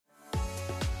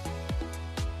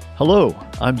Hello,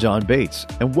 I'm John Bates,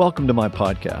 and welcome to my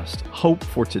podcast, Hope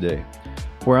for Today,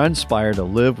 where I inspire to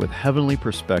live with heavenly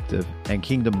perspective and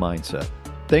kingdom mindset.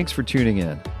 Thanks for tuning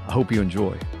in. I hope you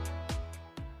enjoy.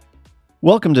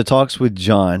 Welcome to Talks with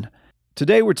John.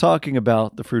 Today we're talking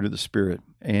about the fruit of the Spirit,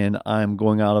 and I'm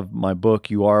going out of my book,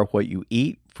 You Are What You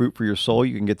Eat, Fruit for Your Soul.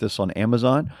 You can get this on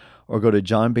Amazon or go to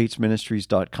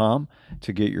johnbatesministries.com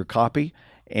to get your copy,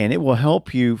 and it will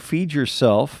help you feed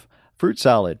yourself fruit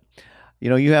salad. You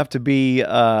know, you have to be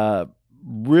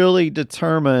really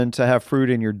determined to have fruit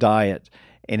in your diet.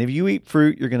 And if you eat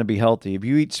fruit, you're going to be healthy. If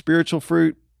you eat spiritual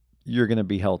fruit, you're going to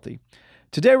be healthy.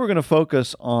 Today, we're going to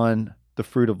focus on the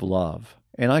fruit of love,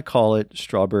 and I call it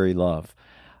strawberry love.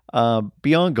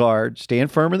 Be on guard,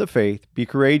 stand firm in the faith, be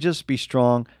courageous, be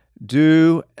strong,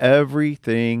 do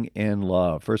everything in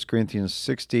love. 1 Corinthians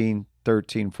 16,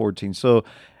 13, 14. So,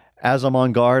 as I'm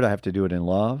on guard, I have to do it in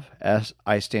love. As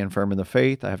I stand firm in the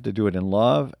faith, I have to do it in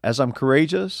love. As I'm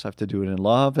courageous, I have to do it in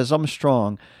love. As I'm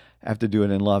strong, I have to do it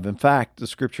in love. In fact, the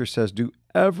scripture says, do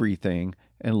everything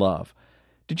in love.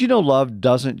 Did you know love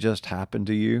doesn't just happen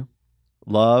to you?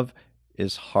 Love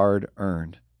is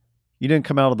hard-earned. You didn't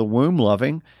come out of the womb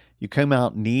loving. You came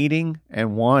out needing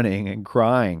and wanting and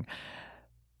crying.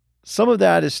 Some of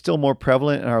that is still more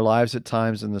prevalent in our lives at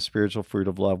times than the spiritual fruit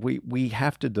of love. We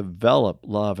have to develop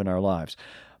love in our lives.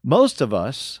 Most of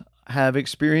us have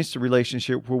experienced a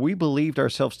relationship where we believed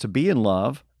ourselves to be in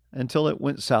love until it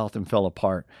went south and fell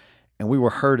apart, and we were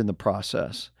hurt in the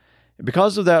process. And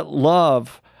because of that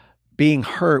love being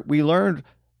hurt, we learned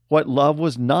what love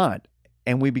was not,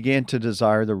 and we began to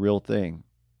desire the real thing.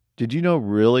 Did you know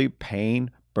really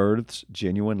pain births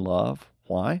genuine love?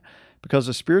 Why? Because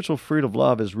the spiritual fruit of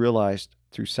love is realized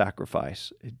through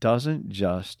sacrifice. It doesn't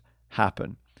just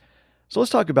happen. So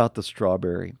let's talk about the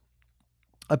strawberry.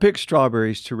 I picked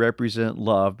strawberries to represent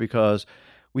love because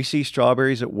we see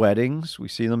strawberries at weddings, we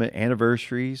see them at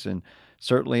anniversaries, and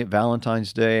certainly at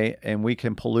Valentine's Day, and we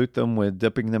can pollute them with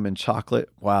dipping them in chocolate.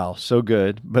 Wow, so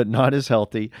good, but not as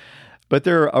healthy. But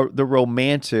they're the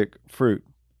romantic fruit.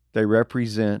 They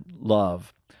represent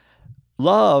love.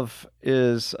 Love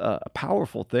is a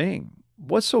powerful thing.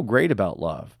 What's so great about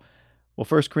love? Well,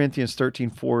 1 Corinthians 13,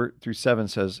 4 through 7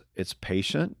 says, it's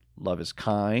patient, love is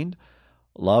kind,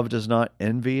 love does not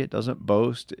envy, it doesn't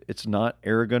boast, it's not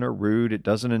arrogant or rude, it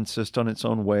doesn't insist on its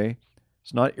own way,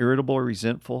 it's not irritable or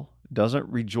resentful, it doesn't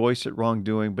rejoice at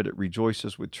wrongdoing, but it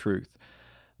rejoices with truth.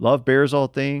 Love bears all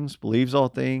things, believes all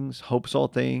things, hopes all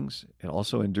things, it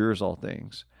also endures all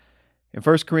things. In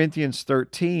 1 Corinthians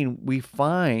 13, we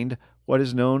find what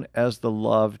is known as the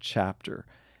love chapter.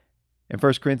 In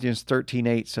 1 Corinthians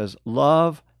 13:8 says,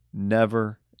 love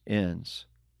never ends.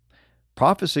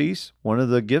 Prophecies, one of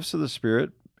the gifts of the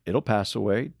Spirit, it'll pass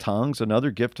away. Tongues,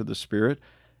 another gift of the Spirit,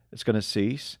 it's going to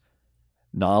cease.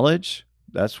 Knowledge,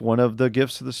 that's one of the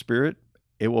gifts of the Spirit,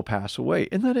 it will pass away.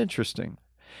 Isn't that interesting?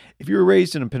 If you were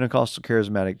raised in a Pentecostal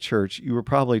charismatic church, you were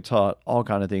probably taught all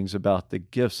kinds of things about the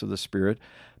gifts of the Spirit,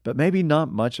 but maybe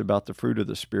not much about the fruit of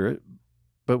the Spirit.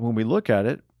 But when we look at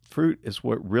it, fruit is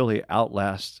what really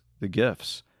outlasts the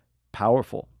gifts.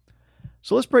 Powerful.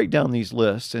 So let's break down these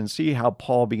lists and see how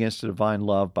Paul begins to define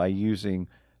love by using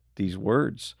these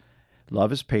words.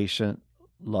 Love is patient.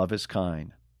 Love is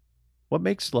kind. What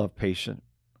makes love patient?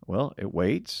 Well, it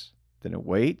waits, then it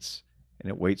waits, and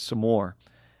it waits some more.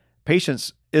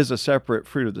 Patience is a separate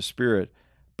fruit of the Spirit,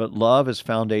 but love is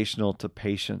foundational to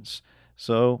patience.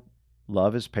 So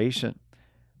love is patient.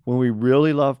 When we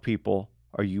really love people,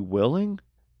 are you willing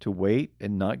to wait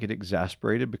and not get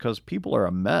exasperated? Because people are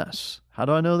a mess. How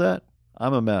do I know that?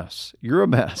 I'm a mess. You're a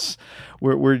mess.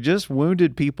 We're just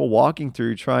wounded people walking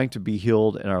through trying to be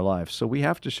healed in our lives. So we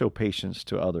have to show patience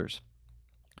to others.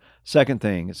 Second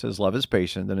thing, it says love is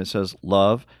patient. Then it says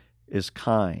love is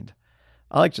kind.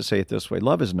 I like to say it this way.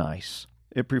 Love is nice.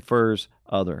 It prefers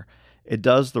other. It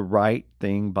does the right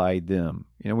thing by them.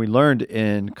 You know, we learned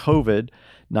in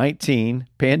COVID-19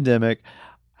 pandemic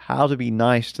how to be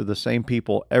nice to the same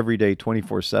people every day,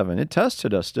 24/7. It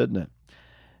tested us, didn't it?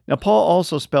 Now, Paul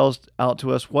also spells out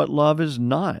to us what love is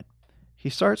not.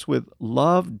 He starts with,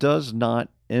 love does not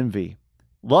envy.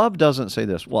 Love doesn't say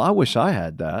this, well, I wish I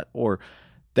had that, or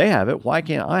they have it, why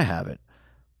can't I have it?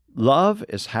 Love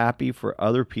is happy for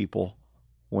other people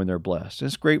when they're blessed.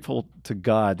 It's grateful to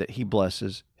God that he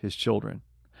blesses his children.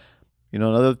 You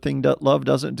know, another thing that love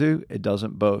doesn't do, it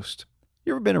doesn't boast.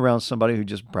 You ever been around somebody who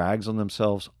just brags on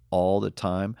themselves all the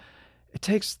time? It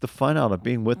takes the fun out of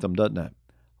being with them, doesn't it?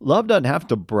 Love doesn't have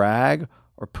to brag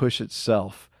or push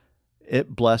itself.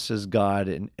 It blesses God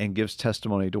and gives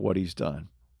testimony to what he's done.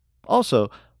 Also,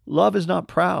 love is not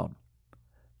proud.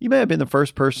 You may have been the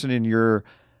first person in your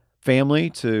family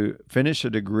to finish a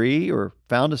degree or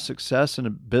found a success in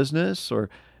a business, or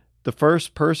the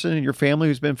first person in your family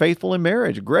who's been faithful in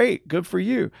marriage. Great, good for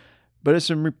you. But it's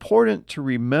important to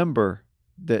remember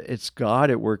that it's God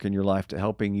at work in your life to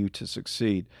helping you to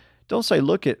succeed. Don't say,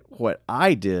 look at what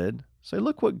I did. Say,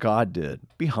 look what God did.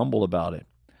 Be humble about it.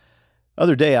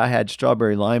 Other day, I had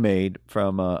strawberry limeade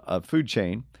from a food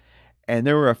chain, and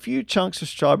there were a few chunks of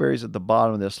strawberries at the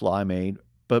bottom of this limeade,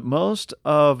 but most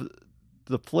of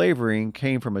the flavoring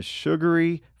came from a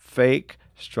sugary, fake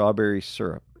strawberry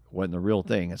syrup. It wasn't the real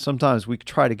thing. And sometimes we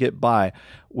try to get by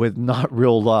with not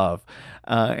real love,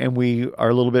 and we are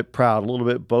a little bit proud, a little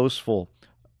bit boastful,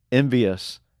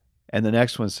 envious. And the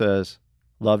next one says,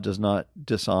 love does not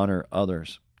dishonor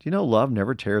others. Do you know love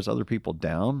never tears other people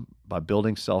down by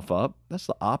building self up? That's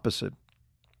the opposite.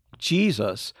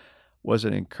 Jesus was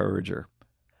an encourager.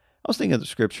 I was thinking of the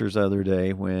scriptures the other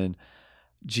day when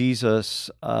Jesus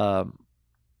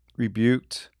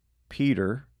rebuked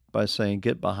Peter by saying,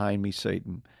 get behind me,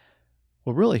 Satan.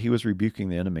 Well, really, he was rebuking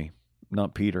the enemy,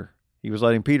 not Peter. He was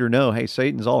letting Peter know, hey,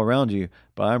 Satan's all around you,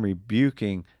 but I'm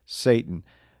rebuking Satan.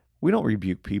 We don't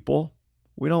rebuke people.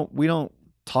 We don't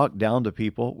talk down to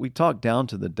people. We talk down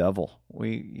to the devil.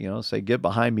 We, say, get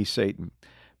behind me, Satan.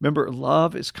 Remember,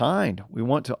 love is kind. We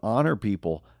want to honor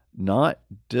people, not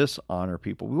dishonor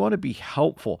people. We want to be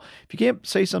helpful. If you can't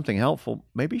say something helpful,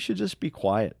 maybe you should just be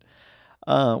quiet.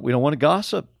 We don't want to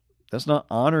gossip. That's not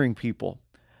honoring people.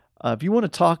 If you want to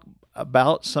talk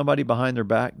about somebody behind their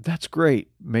back, that's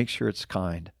great. Make sure it's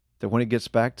kind. That when it gets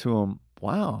back to them,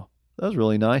 wow, that was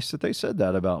really nice that they said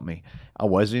that about me. I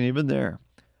wasn't even there.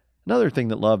 Another thing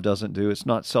that love doesn't do, it's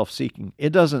not self-seeking. It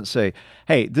doesn't say,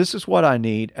 hey, this is what I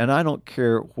need, and I don't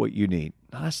care what you need.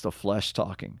 That's the flesh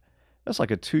talking. That's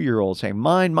like a 2-year-old saying,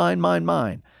 mine, mine, mine,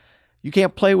 mine. You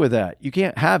can't play with that. You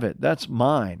can't have it. That's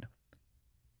mine.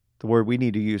 The word we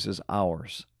need to use is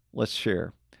ours. Let's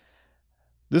share.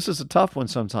 This is a tough one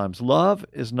sometimes. Love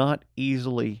is not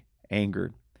easily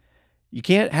angered. You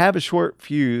can't have a short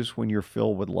fuse when you're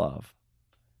filled with love.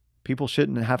 People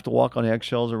shouldn't have to walk on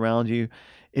eggshells around you.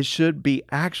 It should be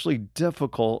actually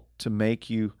difficult to make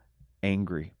you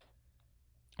angry.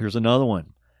 Here's another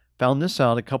one. Found this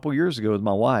out a couple years ago with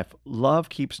my wife. Love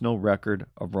keeps no record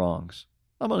of wrongs.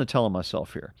 I'm going to tell on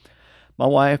myself here. My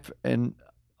wife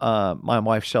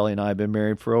Shelley and I have been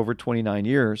married for over 29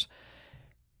 years.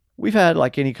 We've had,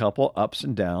 like any couple, ups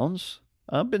and downs.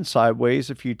 I've been sideways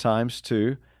a few times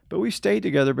too, but we stayed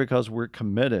together because we're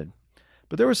committed.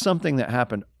 But there was something that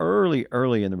happened early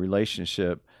in the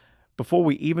relationship before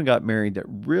we even got married that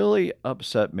really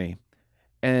upset me.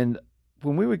 And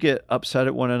when we would get upset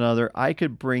at one another, I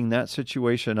could bring that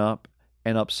situation up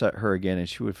and upset her again, and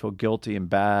she would feel guilty and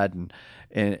bad, and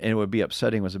it would be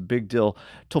upsetting. It was a big deal.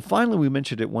 Till finally we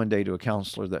mentioned it one day to a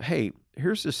counselor that, hey,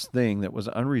 here's this thing that was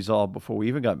unresolved before we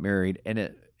even got married, and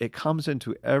it comes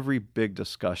into every big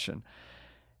discussion.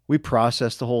 We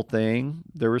processed the whole thing.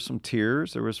 There were some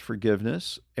tears. There was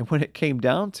forgiveness. And when it came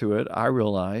down to it, I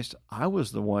realized I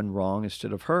was the one wrong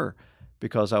instead of her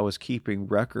because I was keeping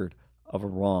record of a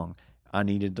wrong. I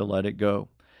needed to let it go.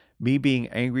 Me being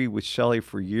angry with Shelley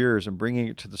for years and bringing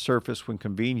it to the surface when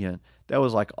convenient, that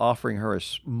was like offering her a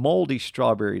moldy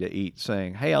strawberry to eat,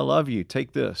 saying, hey, I love you.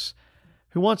 Take this.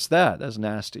 Who wants that? That's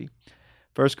nasty.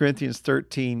 1 Corinthians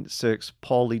 13:6,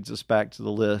 Paul leads us back to the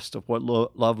list of what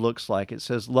love looks like. It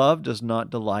says, love does not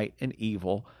delight in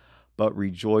evil, but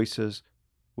rejoices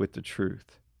with the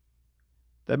truth.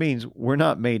 That means we're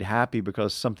not made happy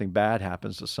because something bad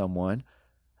happens to someone,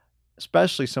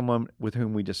 especially someone with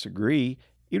whom we disagree,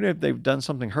 even if they've done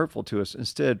something hurtful to us.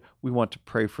 Instead, we want to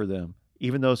pray for them,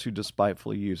 even those who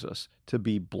despitefully use us, to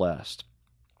be blessed.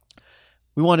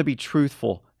 We want to be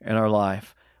truthful in our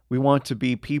life. We want to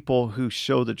be people who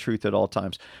show the truth at all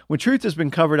times. When truth has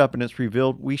been covered up and it's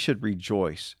revealed, we should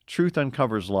rejoice. Truth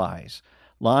uncovers lies.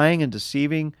 Lying and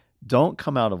deceiving don't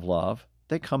come out of love.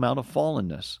 They come out of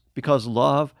fallenness because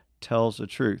love tells the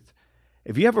truth.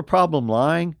 If you have a problem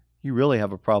lying, you really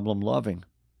have a problem loving.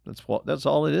 That's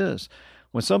all it is.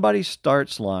 When somebody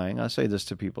starts lying, I say this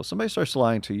to people, somebody starts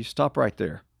lying to you, stop right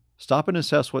there. Stop and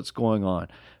assess what's going on. If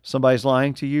somebody's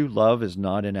lying to you, love is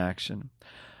not in action.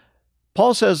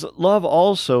 Paul says love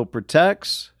also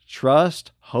protects,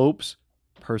 trusts, hopes,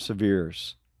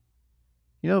 perseveres.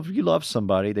 If you love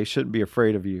somebody, they shouldn't be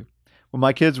afraid of you. When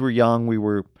my kids were young, we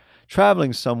were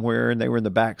traveling somewhere and they were in the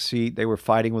back seat. They were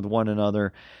fighting with one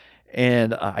another.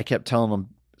 And I kept telling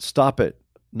them, stop it,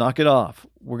 knock it off.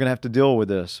 We're going to have to deal with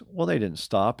this. Well, they didn't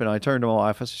stop. And I turned to my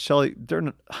wife. I said, Shelley, they're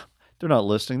not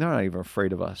listening. They're not even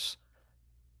afraid of us.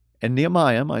 And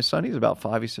Nehemiah, my son, he's about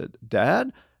 5. He said,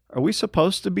 Dad, are we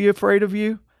supposed to be afraid of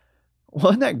you?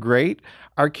 Wasn't that great?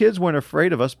 Our kids weren't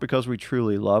afraid of us because we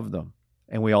truly loved them.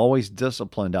 And we always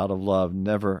disciplined out of love,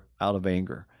 never out of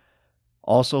anger.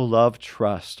 Also, love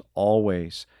trusts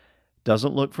always.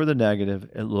 Doesn't look for the negative,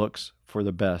 it looks for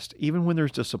the best, even when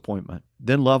there's disappointment.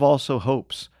 Then love also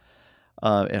hopes.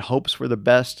 It hopes for the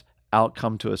best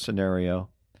outcome to a scenario.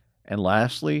 And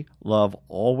lastly, love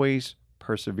always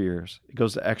perseveres. It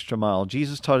goes the extra mile.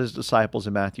 Jesus taught his disciples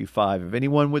in Matthew 5, if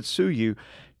anyone would sue you,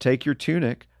 take your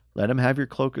tunic, let him have your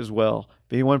cloak as well.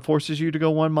 If anyone forces you to go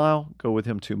 1 mile, go with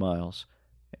him 2 miles.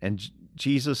 And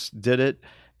Jesus did it.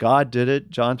 God did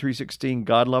it. John 3:16,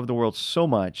 God loved the world so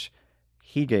much,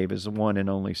 he gave his one and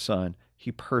only son.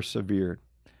 He persevered.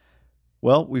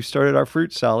 Well, we've started our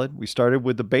fruit salad. We started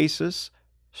with the basis,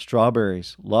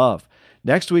 strawberries, love.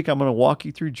 Next week, I'm going to walk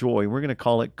you through joy. We're going to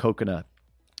call it coconut.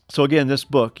 So again, this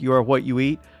book, You Are What You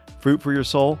Eat, Fruit for Your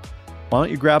Soul. Why don't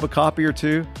you grab a copy or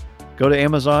two? Go to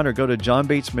Amazon or go to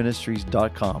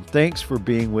johnbatesministries.com. Thanks for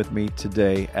being with me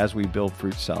today as we build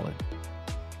fruit salad.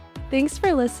 Thanks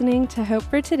for listening to Hope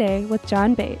for Today with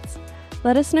John Bates.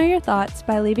 Let us know your thoughts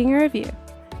by leaving a review.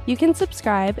 You can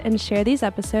subscribe and share these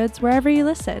episodes wherever you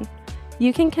listen.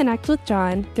 You can connect with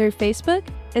John through Facebook,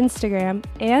 Instagram,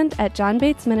 and at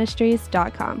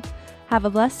johnbatesministries.com. Have a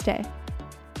blessed day.